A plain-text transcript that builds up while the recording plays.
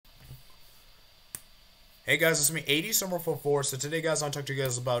Hey guys, it's me, 80 Summer 44. So today, guys, I'll talk to you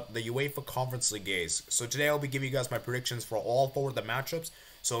guys about the UEFA Conference League games. So today, I'll be giving you guys my predictions for all four of the matchups.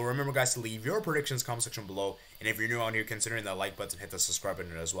 So remember, guys, to leave your predictions in the comment section below. And if you're new on here, considering that like button, hit the subscribe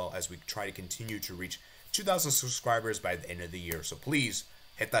button as well as we try to continue to reach 2,000 subscribers by the end of the year. So please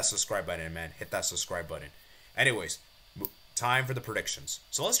hit that subscribe button, man. Hit that subscribe button. Anyways, time for the predictions.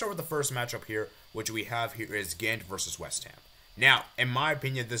 So let's start with the first matchup here, which we have here is Gent versus West Ham. Now, in my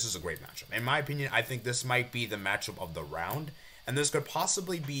opinion, this is a great matchup. In my opinion, I think this might be the matchup of the round, and this could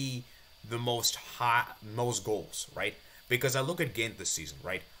possibly be the most goals, right? Because I look at Gent this season,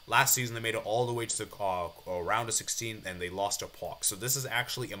 right? Last season they made it all the way to the round of 16, and they lost to PAOK. So this is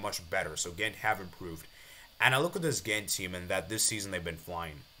actually a much better. So Gent have improved, and I look at this Gent team, and that this season they've been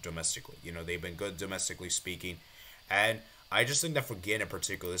flying domestically. You know, they've been good domestically speaking, and I just think that for Gent in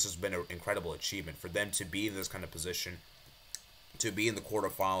particular, this has been an incredible achievement for them to be in this kind of position, to be in the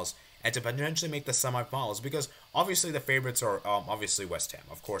quarterfinals, and to potentially make the semifinals, because obviously the favorites are obviously West Ham.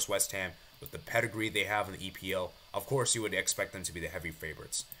 Of course, West Ham, with the pedigree they have in the EPL, of course you would expect them to be the heavy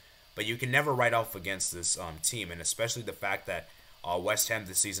favorites. But you can never write off against this team, and especially the fact that West Ham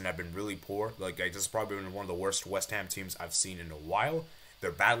this season have been really poor. Like, this has probably been one of the worst West Ham teams I've seen in a while.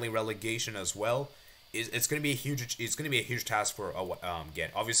 They're battling relegation as well. It's going to be a huge task for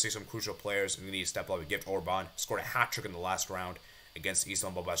Gent. Obviously, some crucial players are going to need to step up. Gift Orban scored a hat trick in the last round against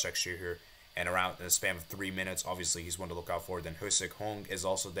Istanbul Başakşehir, and around in the span of 3 minutes. Obviously, he's one to look out for. Then Husik Hong is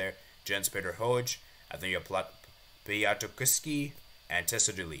also there. Jens Peter Hoj. I think you have Piatokiski and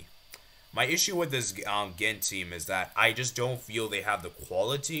Tessadili. My issue with this Gent team is that I just don't feel they have the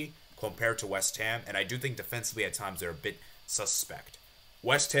quality compared to West Ham, and I do think defensively at times they're a bit suspect.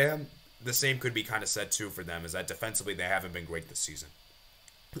 West Ham, the same could be kind of said too for them, is that defensively they haven't been great this season.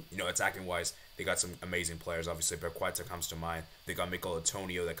 You know, attacking wise, they got some amazing players. Obviously, Berqueta comes to mind. They got Mikel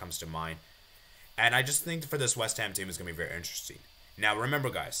Antonio that comes to mind. And I just think for this West Ham team is going to be very interesting. Now, remember,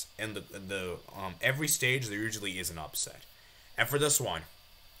 guys, in the every stage there usually is an upset, and for this one,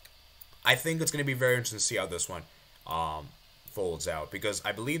 I think it's going to be very interesting to see how this one folds out, because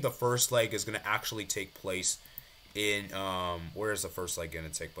I believe the first leg is going to actually take place in where is the first leg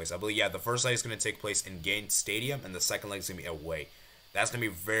going to take place? I believe, yeah, the first leg is going to take place in Gent Stadium, and the second leg is going to be away. That's going to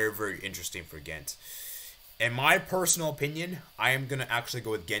be very, very interesting for Gent. In my personal opinion, I am going to actually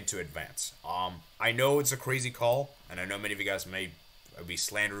go with Gent to advance. I know it's a crazy call, and I know many of you guys may be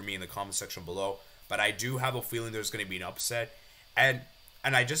slandering me in the comment section below, but I do have a feeling there's going to be an upset. And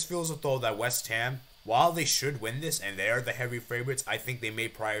I just feel as though that West Ham, while they should win this, and they are the heavy favorites, I think they may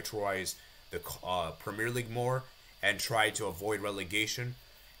prioritize the Premier League more and try to avoid relegation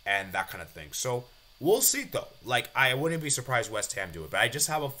and that kind of thing. So, we'll see, though. Like, I wouldn't be surprised West Ham do it, but I just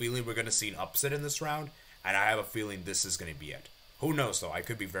have a feeling we're going to see an upset in this round, and I have a feeling this is going to be it. Who knows, though? I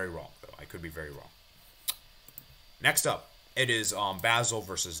could be very wrong, though. I could be very wrong. Next up, it is Basel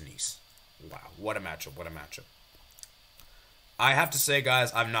versus Nice. Wow, what a matchup, what a matchup. I have to say,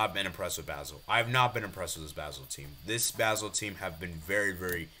 guys, I've not been impressed with Basel. I have not been impressed with this Basel team. This Basel team have been very,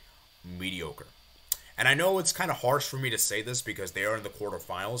 very mediocre. And I know it's kind of harsh for me to say this because they are in the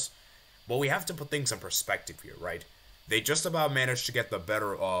quarterfinals, but we have to put things in perspective here, right? They just about managed to get the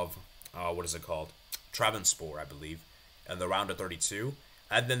better of, what is it called? Trabzonspor, I believe, in the round of 32.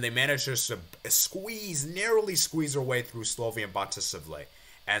 And then they managed to narrowly squeeze their way through Slovan Bratislava.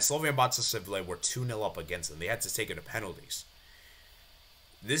 And Slovan Bratislava were 2-0 up against them. They had to take it to penalties.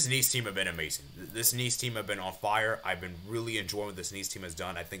 This Nice team have been amazing. This Nice team have been on fire. I've been really enjoying what this Nice team has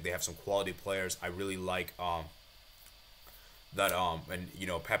done. I think they have some quality players. I really like and you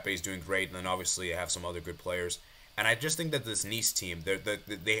know, Pepe is doing great, and then obviously I have some other good players. And I just think that this Nice team,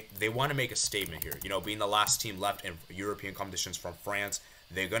 they want to make a statement here. You know, being the last team left in European competitions from France,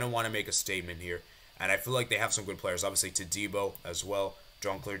 they're going to want to make a statement here. And I feel like they have some good players. Obviously, Todibo as well.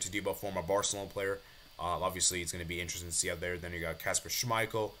 Jean-Claude Todibo, former Barcelona player. Obviously, it's going to be interesting to see out there. Then you got Kasper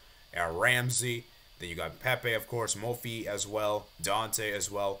Schmeichel, Ramsey. Then you got Pepe, of course, Mofi as well, Dante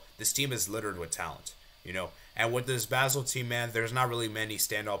as well. This team is littered with talent, you know. And with this Basel team, man, there's not really many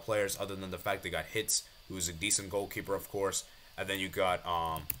standout players other than the fact they got Hitz, who's a decent goalkeeper, of course. And then you got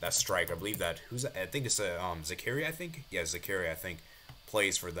that striker. I believe that I think it's Zakaria. I think Zakaria. I think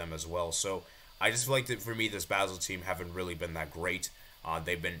plays for them as well. So I just feel like that for me, this Basel team haven't really been that great.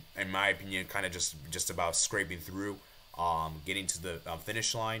 They've been, in my opinion, kind of just about scraping through, getting to the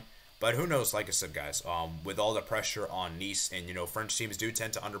finish line. But who knows? Like I said, guys, with all the pressure on Nice, and you know, French teams do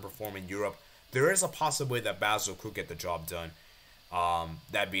tend to underperform in Europe, there is a possibility that Basel could get the job done.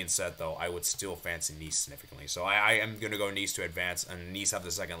 That being said, though, I would still fancy Nice significantly. So I am gonna go Nice to advance, and Nice have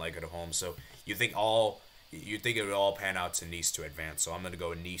the second leg at home. So you think it would all pan out to Nice to advance. So I'm gonna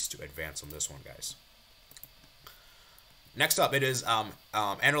go Nice to advance on this one, guys. Next up, it is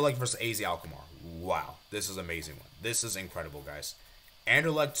Anderlecht versus AZ Alkmaar. Wow, this is an amazing one. This is incredible, guys.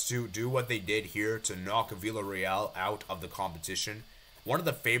 Anderlecht to do what they did here to knock Villarreal out of the competition. One of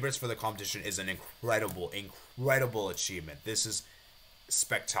the favorites for the competition is an incredible achievement. This is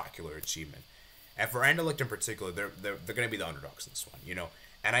spectacular achievement. And for Anderlecht in particular, they're going to be the underdogs in this one, you know.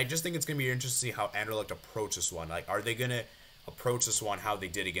 And I just think it's going to be interesting to see how Anderlecht approach this one. Like, are they going to approach this one how they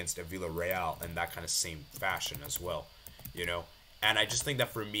did against Villarreal in that kind of same fashion as well, you know? And I just think that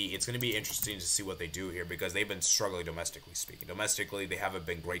for me, it's going to be interesting to see what they do here because they've been struggling domestically speaking. Domestically, they haven't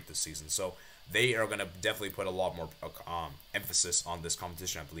been great this season. So they are going to definitely put a lot more emphasis on this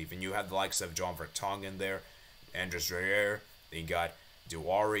competition, I believe. And you have the likes of John Vertonghen in there, Andres Dreyer, then you got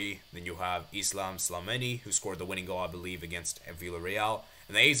Diwari, then you have Islam Slameni, who scored the winning goal, I believe, against Villarreal.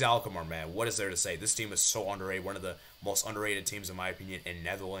 And the AZ Alkmaar, man, what is there to say? This team is so underrated, one of the most underrated teams, in my opinion, in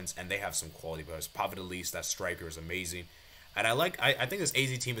Netherlands, and they have some quality players. Pavidalise, that striker, is amazing. And I think this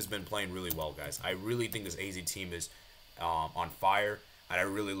AZ team has been playing really well, guys. I really think this AZ team is on fire, and I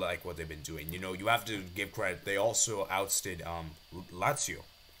really like what they've been doing. You know, you have to give credit. They also ousted Lazio.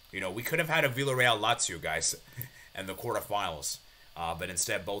 You know, we could have had a Villarreal Lazio, guys, in the quarterfinals. But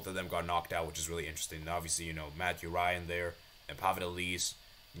instead, both of them got knocked out, which is really interesting. And obviously, you know, Matthew Ryan there, and Pavidalise,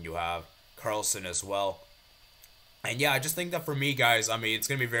 and you have Carlson as well. And yeah, I just think that for me, guys, I mean, it's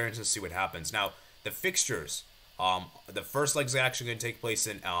going to be very interesting to see what happens. Now, the fixtures, the first leg is actually going to take place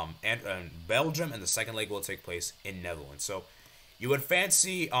in Belgium, and the second leg will take place in Netherlands. So you would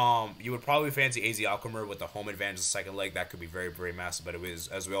probably fancy AZ Alkmaar with the home advantage the second leg. That could be very, very massive, but it was,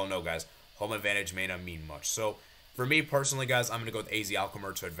 as we all know, guys, home advantage may not mean much. So for me personally, guys, I'm going to go with AZ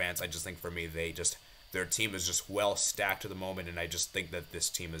Alkmaar to advance. I just think for me, their team is just well stacked at the moment, and I just think that this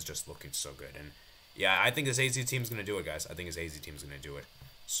team is just looking so good. And yeah, I think this AZ team is going to do it, guys. I think this AZ team is going to do it.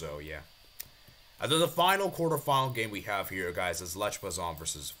 So yeah. And then the final quarterfinal game we have here, guys, is Lech Poznan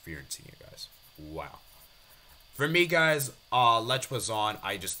versus Fiorentina, guys. Wow. For me, guys, Lech Poznan,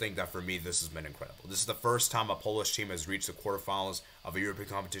 I just think that for me, this has been incredible. This is the first time a Polish team has reached the quarterfinals of a European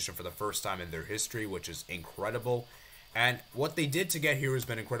competition for the first time in their history, which is incredible. And what they did to get here has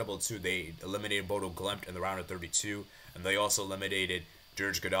been incredible, too. They eliminated Bodo Glimt in the round of 32, and they also eliminated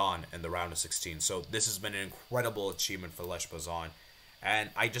George Godon in the round of 16. So this has been an incredible achievement for Lech Poznan.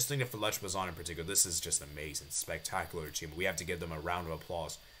 And I just think that for Lech Poznan in particular, this is just amazing, spectacular achievement. We have to give them a round of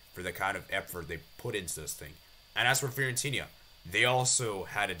applause for the kind of effort they put into this thing. And as for Fiorentina, they also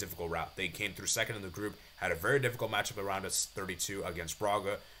had a difficult route. They came through second in the group, had a very difficult matchup around us 32 against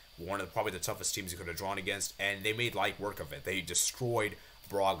Braga, one of probably the toughest teams you could have drawn against, and they made light work of it. They destroyed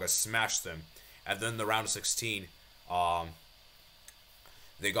Braga, smashed them, and then the round of 16,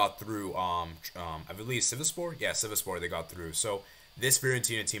 they got through. I believe Sivasspor. Yeah, Sivasspor. They got through. So this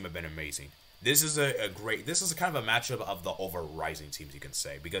Fiorentina team have been amazing. This is this is a kind of a matchup of the over-rising teams, you can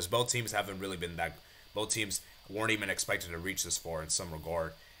say, because both teams haven't really been that. Both teams weren't even expected to reach this far in some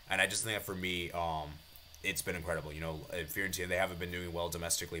regard, and I just think that for me, it's been incredible. You know, Fiorentina, they haven't been doing well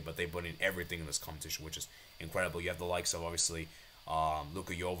domestically, but they put in everything in this competition, which is incredible. You have the likes of, obviously,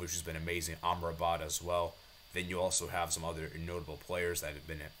 Luka Jovic, who's been amazing, Amrabat as well. Then you also have some other notable players that have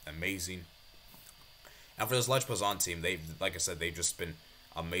been amazing. And for this Lech Poznan team, like I said, they've just been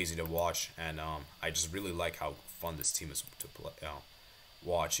amazing to watch, and I just really like how fun this team is to play.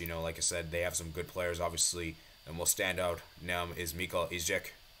 Watch, you know, like I said, they have some good players, obviously, and will stand out now is Mikal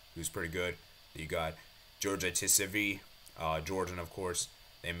Izek, who's pretty good. You got George Tisevi, Jordan, of course,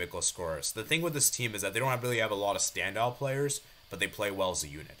 and Mikkel Skoras. The thing with this team is that they don't really have a lot of standout players, but they play well as a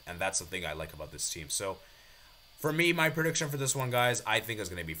unit, and that's the thing I like about this team. So, for me, my prediction for this one, guys, I think is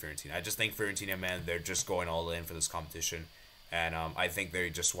going to be Fiorentina. I just think Fiorentina, man, they're just going all in for this competition, and I think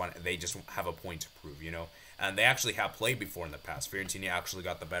they just have a point to prove, you know. And they actually have played before in the past. Fiorentina actually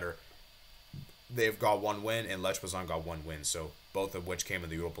got the better. They've got one win, and Lech Poznan got one win. So both of which came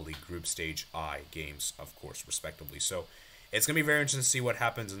in the Europa League Group Stage I games, of course, respectively. So it's gonna be very interesting to see what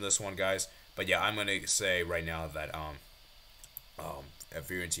happens in this one, guys. But yeah, I'm gonna say right now that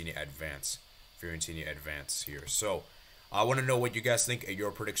Fiorentina advance. Fiorentina advance here. So I want to know what you guys think of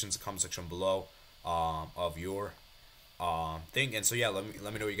your predictions in the comment section below of your thing. And so yeah, let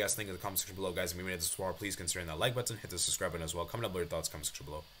me know what you guys think in the comment section below, guys. If you made it this far, please consider that like button, hit the subscribe button as well. Comment down below your thoughts, comment section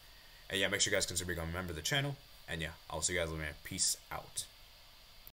below. And yeah, make sure you guys consider becoming a member of the channel. And yeah, I'll see you guys later, man. Peace out.